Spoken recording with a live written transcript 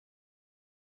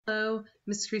Hello,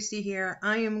 Miss Christie here.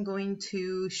 I am going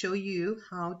to show you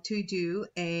how to do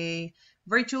a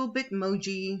virtual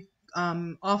Bitmoji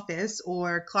office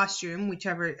or classroom,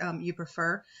 whichever you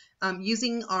prefer,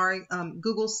 using our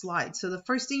Google Slides. So the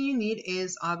first thing you need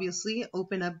is obviously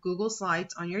open up Google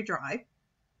Slides on your drive.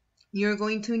 You're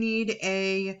going to need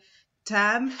a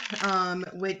tab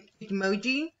with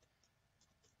bitmoji.com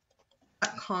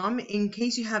in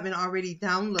case you haven't already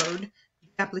downloaded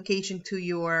the application to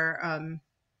your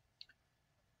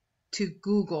to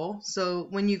Google. So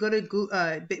when you go to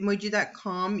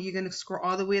bitmoji.com, you're going to scroll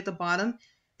all the way at the bottom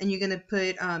and you're going to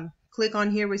put click on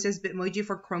here where it says Bitmoji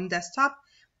for Chrome desktop.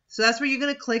 So that's where you're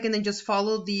going to click and then just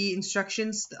follow the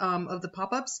instructions of the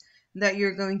pop-ups that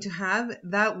you're going to have.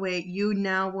 That way you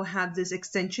now will have this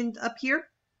extension up here.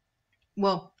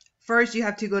 Well, first you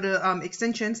have to go to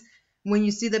extensions. When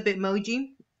you see the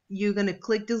Bitmoji, you're going to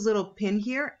click this little pin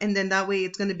here, and then that way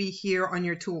it's going to be here on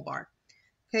your toolbar.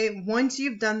 Okay, once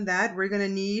you've done that, we're going to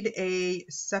need a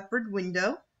separate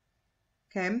window.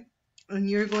 Okay, and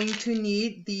you're going to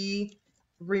need the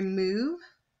remove.bg,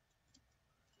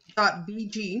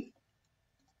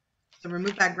 so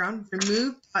remove background,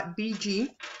 remove.bg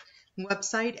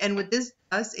website. And what this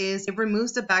does is it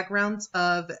removes the backgrounds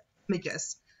of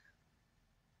images.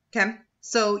 Okay,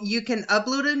 so you can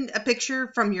upload a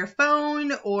picture from your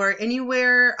phone or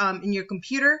anywhere in your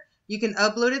computer. You can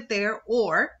upload it there,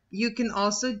 or you can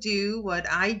also do what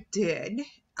I did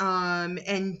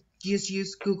and just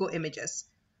use Google Images.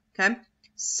 Okay,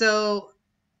 so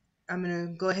I'm going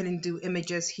to go ahead and do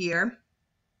images here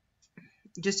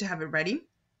just to have it ready.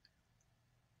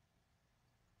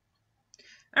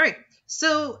 All right,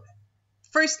 so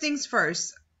first things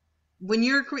first. When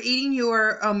you're creating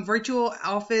your virtual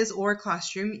office or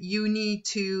classroom, you need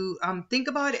to think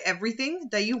about everything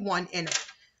that you want in it.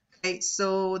 Okay,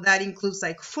 so that includes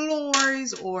like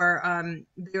floors or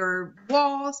your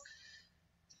walls.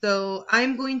 So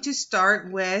I'm going to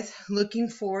start with looking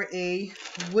for a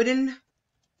wooden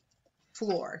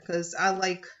floor because I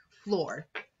like floor.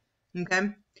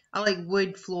 Okay, I like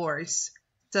wood floors.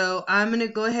 So I'm going to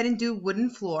go ahead and do wooden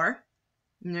floor.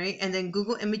 Right, and then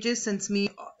Google Images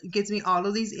gives me all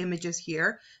of these images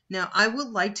here. Now I would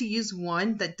like to use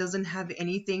one that doesn't have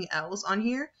anything else on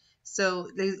here. So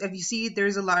if you see,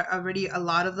 there's a lot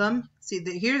of them. See,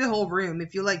 here's the whole room.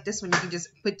 If you like this one, you can just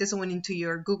put this one into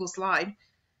your Google slide.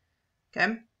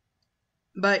 Okay.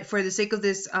 But for the sake of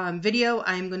this video,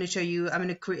 I'm going to show you. I'm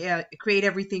going to create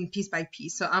everything piece by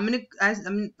piece. So I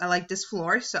like this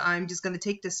floor, so I'm just going to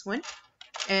take this one.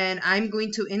 And I'm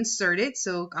going to insert it.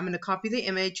 So I'm going to copy the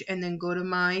image and then go to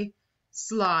my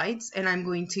slides and I'm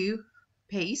going to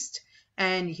paste,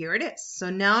 and here it is.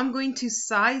 So now I'm going to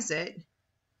size it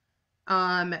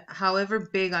however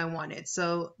big I want it.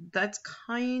 So that's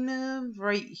kind of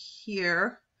right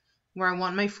here where I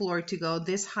want my floor to go,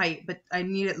 this height, but I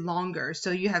need it longer.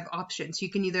 So you have options. You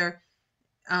can either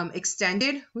extend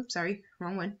it. Oops, sorry,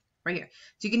 wrong one. Right here.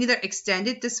 So you can either extend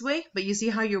it this way, but you see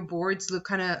how your boards look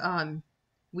kind of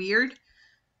weird,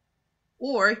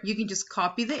 or you can just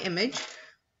copy the image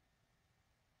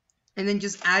and then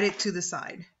just add it to the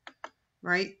side,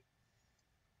 right?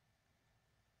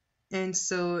 And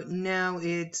so now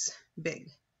it's big,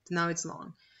 now it's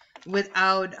long,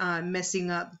 without messing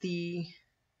up the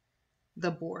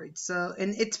board. So,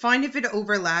 and it's fine if it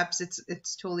overlaps,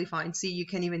 it's totally fine. See, you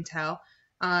can't even tell.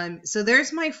 So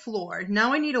there's my floor.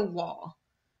 Now I need a wall,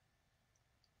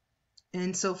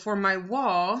 and so for my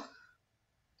wall,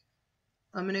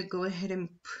 I'm going to go ahead and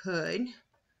put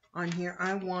on here,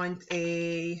 I want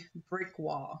a brick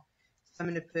wall. So I'm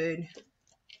going to put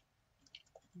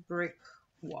brick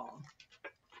wall.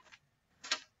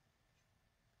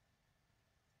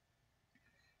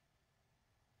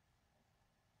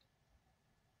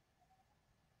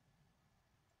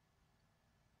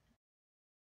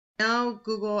 Now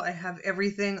Google, I have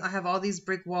everything. I have all these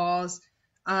brick walls.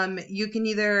 You can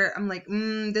either, I'm like,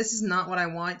 this is not what I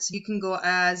want. So you can go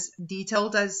as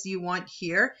detailed as you want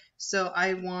here. So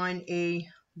I want a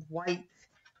white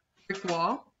brick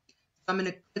wall. I'm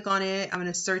going to click on it. I'm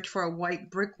going to search for a white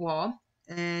brick wall.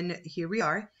 And here we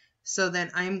are. So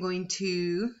then I'm going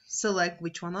to select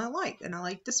which one I like. And I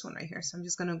like this one right here. So I'm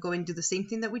just going to go and do the same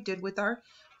thing that we did with our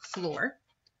floor.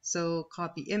 So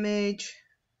copy image,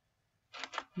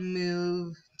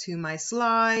 move to my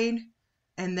slide,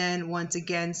 and then once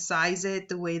again size it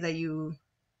the way that you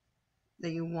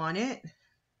want it.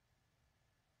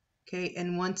 Okay,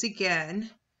 and once again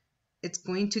it's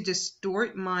going to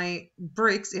distort my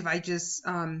bricks if I just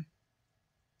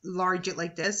large it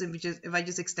like this. If I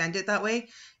just extend it that way,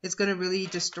 it's going to really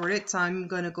distort it. So I'm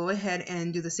going to go ahead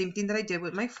and do the same thing that I did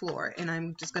with my floor, and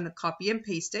I'm just going to copy and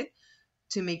paste it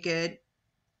to make it,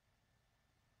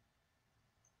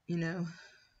 you know,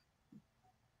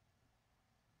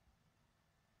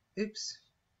 oops.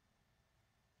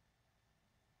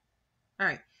 All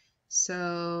right,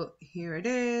 so here it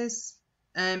is.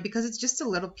 And because it's just a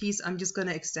little piece, I'm just going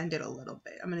to extend it a little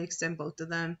bit. I'm going to extend both of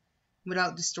them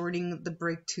without distorting the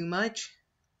brick too much.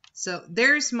 So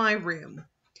there's my room.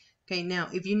 Okay, now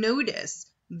if you notice,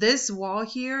 this wall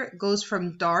here goes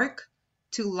from dark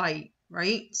to light,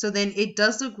 right? So then it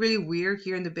does look really weird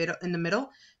here in the middle.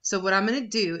 So what I'm going to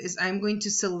do is I'm going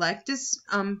to select this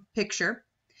picture.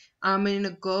 I'm going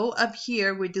to go up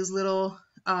here with this little,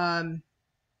 where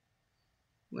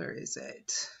is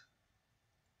it?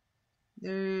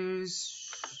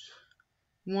 There's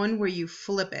one where you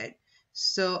flip it.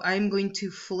 So I'm going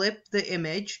to flip the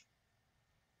image.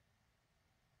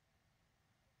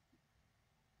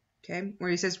 Okay,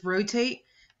 where it says rotate,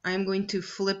 I'm going to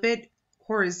flip it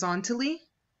horizontally.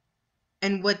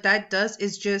 And what that does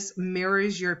is just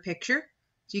mirrors your picture.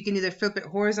 So you can either flip it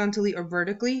horizontally or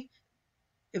vertically.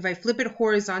 If I flip it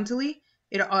horizontally,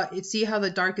 it see how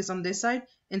the dark is on this side?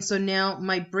 And so now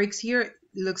my bricks here,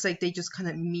 looks like they just kind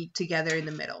of meet together in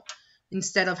the middle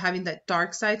instead of having that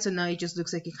dark side. So now it just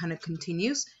looks like it kind of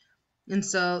continues. And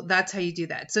so that's how you do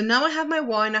that. So now I have my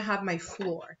wall and I have my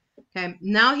floor. Okay,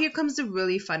 now here comes the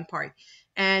really fun part,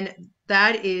 and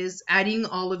that is adding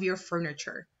all of your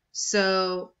furniture.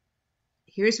 So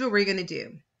here's what we're gonna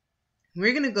do.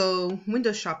 We're gonna go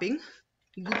window shopping,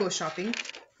 Google shopping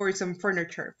for some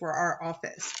furniture for our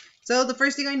office. So the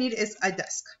first thing I need is a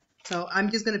desk. So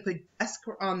I'm just gonna put desk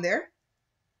on there.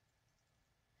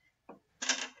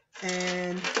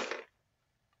 And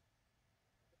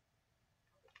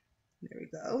there we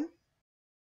go.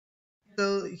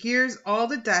 So here's all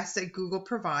the desks that Google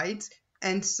provides.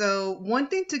 And so one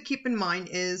thing to keep in mind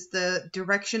is the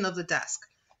direction of the desk.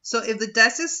 So if the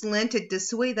desk is slanted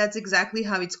this way, that's exactly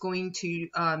how it's going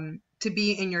to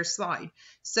be in your slide.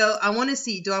 So I want to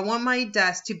see, do I want my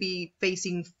desk to be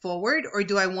facing forward, or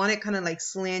do I want it kind of like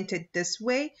slanted this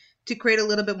way to create a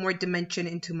little bit more dimension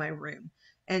into my room?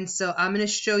 And so I'm going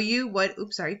to show you what,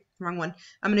 oops, sorry, wrong one.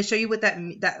 I'm going to show you what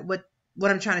what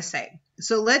I'm trying to say.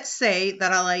 So let's say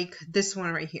that I like this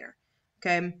one right here.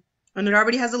 Okay. And it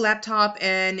already has a laptop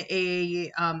and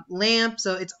a lamp,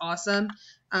 so it's awesome.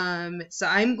 So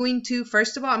I'm going to,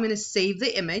 first of all, I'm going to save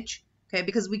the image, okay,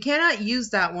 because we cannot use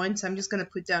that one. So I'm just going to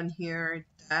put down here,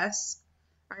 desk.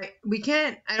 All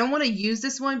right, I don't want to use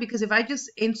this one because if I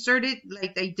just insert it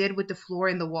like I did with the floor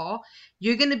and the wall,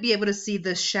 you're going to be able to see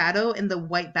the shadow and the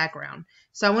white background.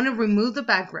 So I want to remove the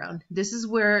background. This is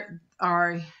where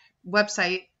our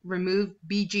website, Remove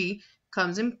BG,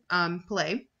 comes in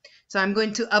play. So I'm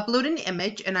going to upload an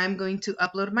image, and I'm going to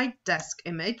upload my desk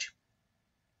image.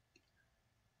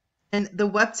 And the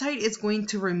website is going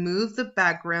to remove the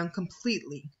background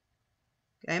completely.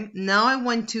 Okay, now I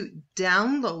want to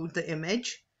download the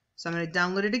image. So I'm going to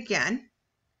download it again.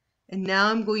 And now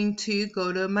I'm going to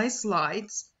go to my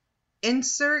slides,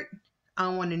 insert. I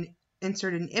want to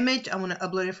insert an image. I want to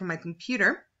upload it from my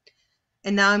computer.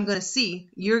 And now I'm going to see,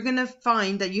 you're going to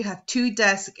find that you have two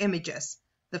desk images.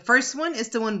 The first one is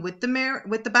the one with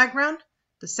the background.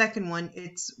 The second one,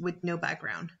 it's with no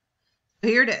background. So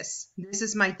here it is. This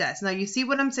is my desk. Now you see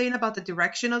what I'm saying about the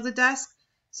direction of the desk?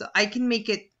 So I can make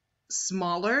it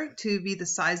smaller to be the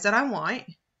size that I want.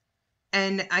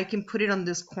 And I can put it on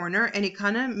this corner, and it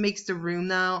kind of makes the room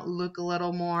now look a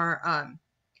little more,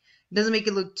 doesn't make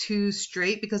it look too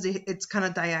straight because it's kind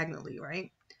of diagonally,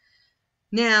 right?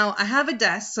 Now I have a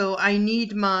desk, so I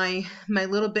need my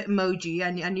little bitmoji.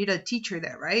 I need a teacher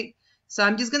there, right? So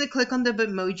I'm just going to click on the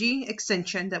bitmoji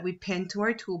extension that we pinned to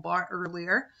our toolbar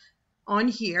earlier on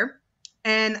here,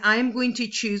 and I'm going to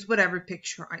choose whatever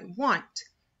picture I want.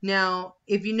 Now,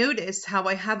 if you notice how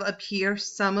I have up here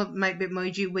some of my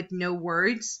bitmoji with no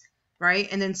words, right?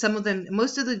 And then some of them,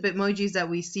 most of the bitmojis that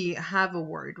we see have a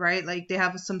word, right? Like they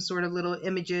have some sort of little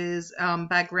images,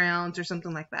 backgrounds, or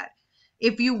something like that.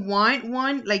 If you want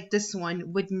one like this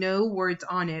one with no words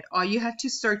on it, all you have to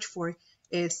search for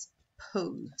is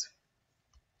pose.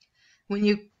 When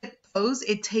you click pose,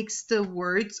 it takes the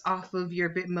words off of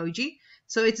your bitmoji.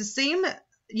 So it's the same,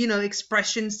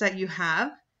 expressions that you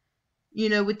have,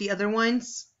 with the other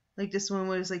ones. Like this one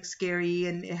was like scary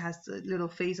and it has the little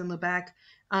face on the back.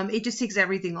 It just takes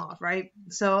everything off, right?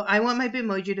 So I want my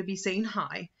bitmoji to be saying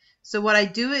hi. So what I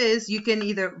do is you can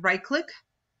either right click,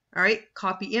 all right,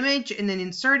 copy image and then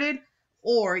insert it,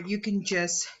 or you can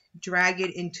just drag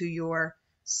it into your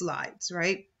slides,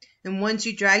 right? And once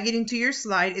you drag it into your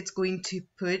slide, it's going to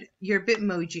put your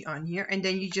bitmoji on here, and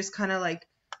then you just kind of like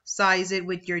size it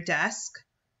with your desk.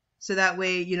 So that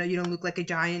way, you don't look like a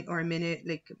giant or a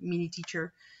mini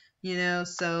teacher,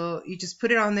 so you just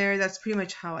put it on there. That's pretty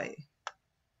much how I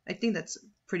think that's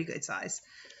pretty good size.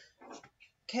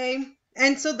 Okay.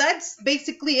 And so that's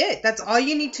basically it. That's all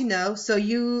you need to know. So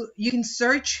you can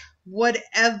search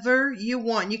whatever you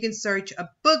want. You can search a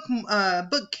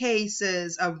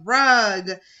bookcases, a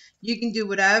rug. You can do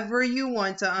whatever you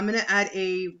want. So I'm going to add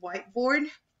a whiteboard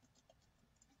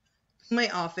to my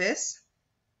office.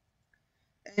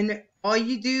 And all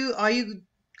you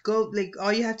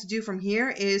have to do from here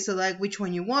is select which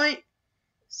one you want.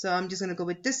 So I'm just going to go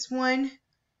with this one.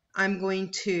 I'm going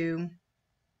to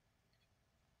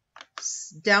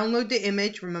download the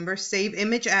image. Remember, save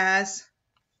image as.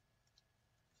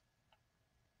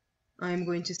 I'm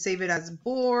going to save it as a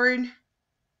board.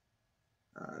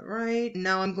 All right.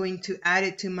 Now I'm going to add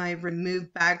it to my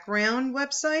remove background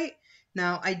website.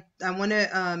 Now I want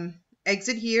to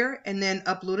exit here and then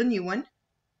upload a new one.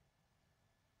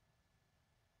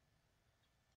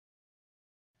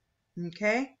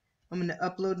 Okay. I'm going to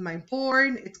upload my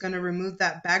board. It's going to remove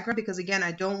that background because again,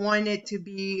 I don't want it to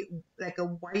be like a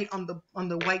white on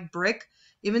the white brick.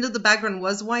 Even though the background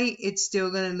was white, it's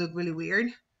still going to look really weird.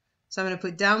 So I'm going to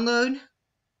put download.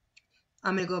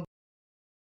 I'm going to go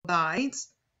by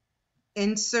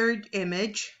insert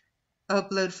image,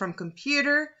 upload from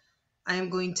computer. I am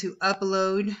going to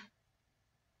upload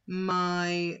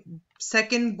my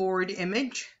second board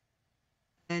image,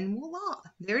 and voila,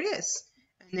 there it is.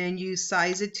 And then you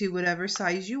size it to whatever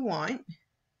size you want.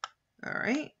 All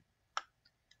right.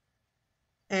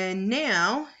 And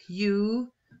now you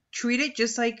treat it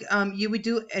just like you would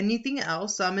do anything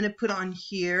else. So I'm going to put on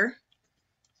here,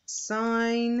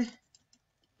 sign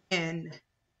in,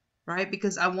 right?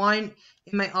 Because I want,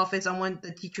 in my office, I want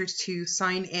the teachers to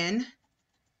sign in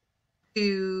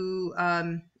to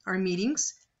our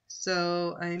meetings.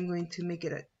 So I'm going to make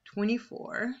it a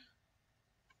 24.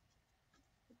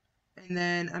 And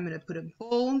then I'm going to put a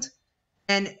bold.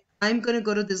 And I'm going to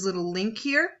go to this little link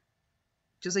here,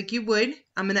 just like you would.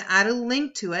 I'm going to add a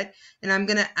link to it. And I'm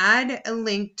going to add a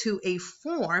link to a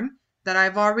form that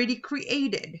I've already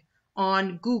created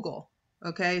on Google.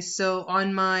 Okay, so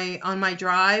on my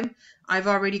drive, I've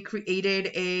already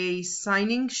created a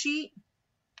signing sheet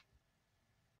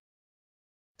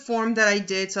form that I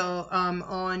did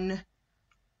on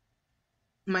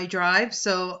my drive.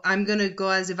 So I'm gonna go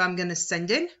as if I'm gonna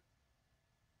send it,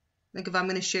 like if I'm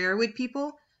gonna share it with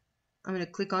people. I'm gonna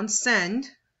click on send.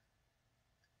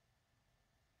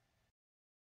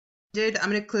 I'm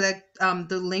gonna click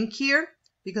the link here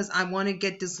because I want to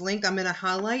get this link. I'm gonna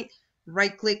highlight,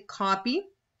 right click, copy.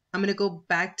 I'm gonna go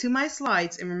back to my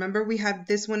slides, and remember we have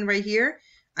this one right here.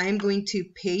 I am going to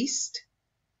paste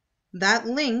that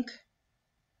link.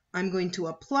 I'm going to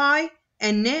apply,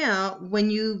 and now when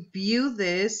you view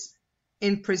this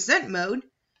in present mode,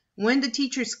 when the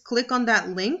teachers click on that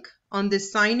link on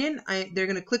this sign in, they're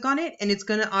going to click on it and it's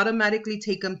going to automatically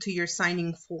take them to your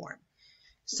signing form.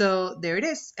 So there it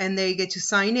is, and they get to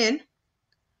sign in.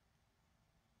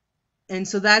 And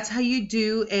so that's how you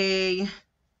do a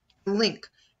link.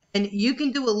 And you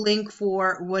can do a link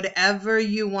for whatever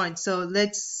you want. So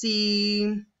let's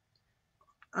see.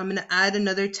 I'm going to add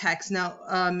another text. Now,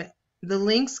 the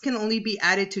links can only be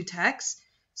added to text.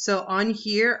 So on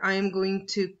here, I am going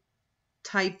to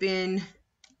type in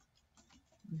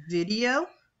video.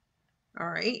 All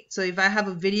right. So if I have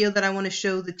a video that I want to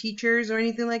show the teachers or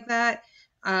anything like that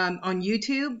on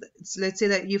YouTube, let's say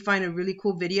that you find a really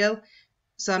cool video.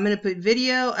 So I'm going to put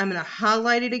video. I'm going to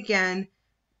highlight it again.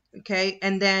 Okay.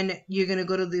 And then you're going to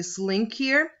go to this link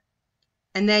here.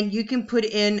 And then you can put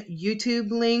in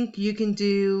YouTube link. You can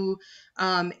do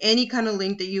any kind of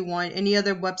link that you want, any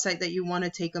other website that you want to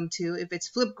take them to. If it's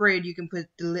Flipgrid, you can put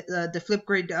the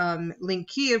Flipgrid link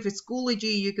here. If it's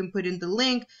Schoology, you can put in the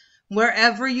link.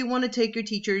 Wherever you want to take your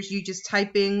teachers, you just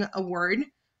type in a word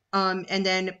and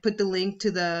then put the link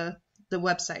to the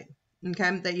website,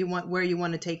 okay, that you want, where you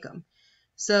want to take them.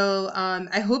 So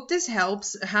I hope this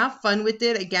helps. Have fun with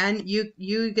it. Again,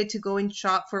 you get to go and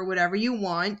shop for whatever you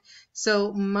want.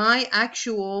 So my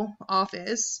actual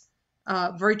office,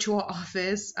 virtual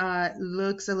office,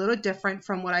 looks a little different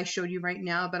from what I showed you right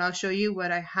now, but I'll show you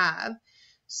what I have.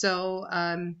 So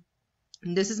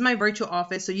this is my virtual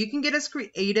office. So you can get as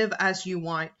creative as you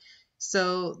want.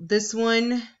 So this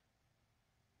one,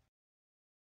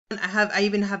 I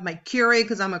even have my Keurig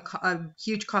because I'm a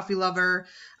huge coffee lover.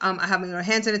 I have my little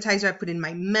hand sanitizer. I put in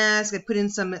my mask. I put in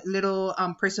some little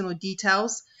personal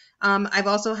details. I've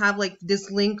also have like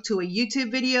this link to a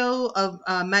YouTube video of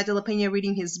Matt De La Pena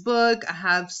reading his book. I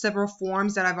have several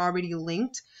forms that I've already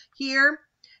linked here.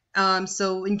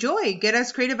 So enjoy, get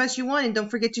as creative as you want, and don't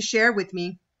forget to share with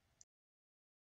me.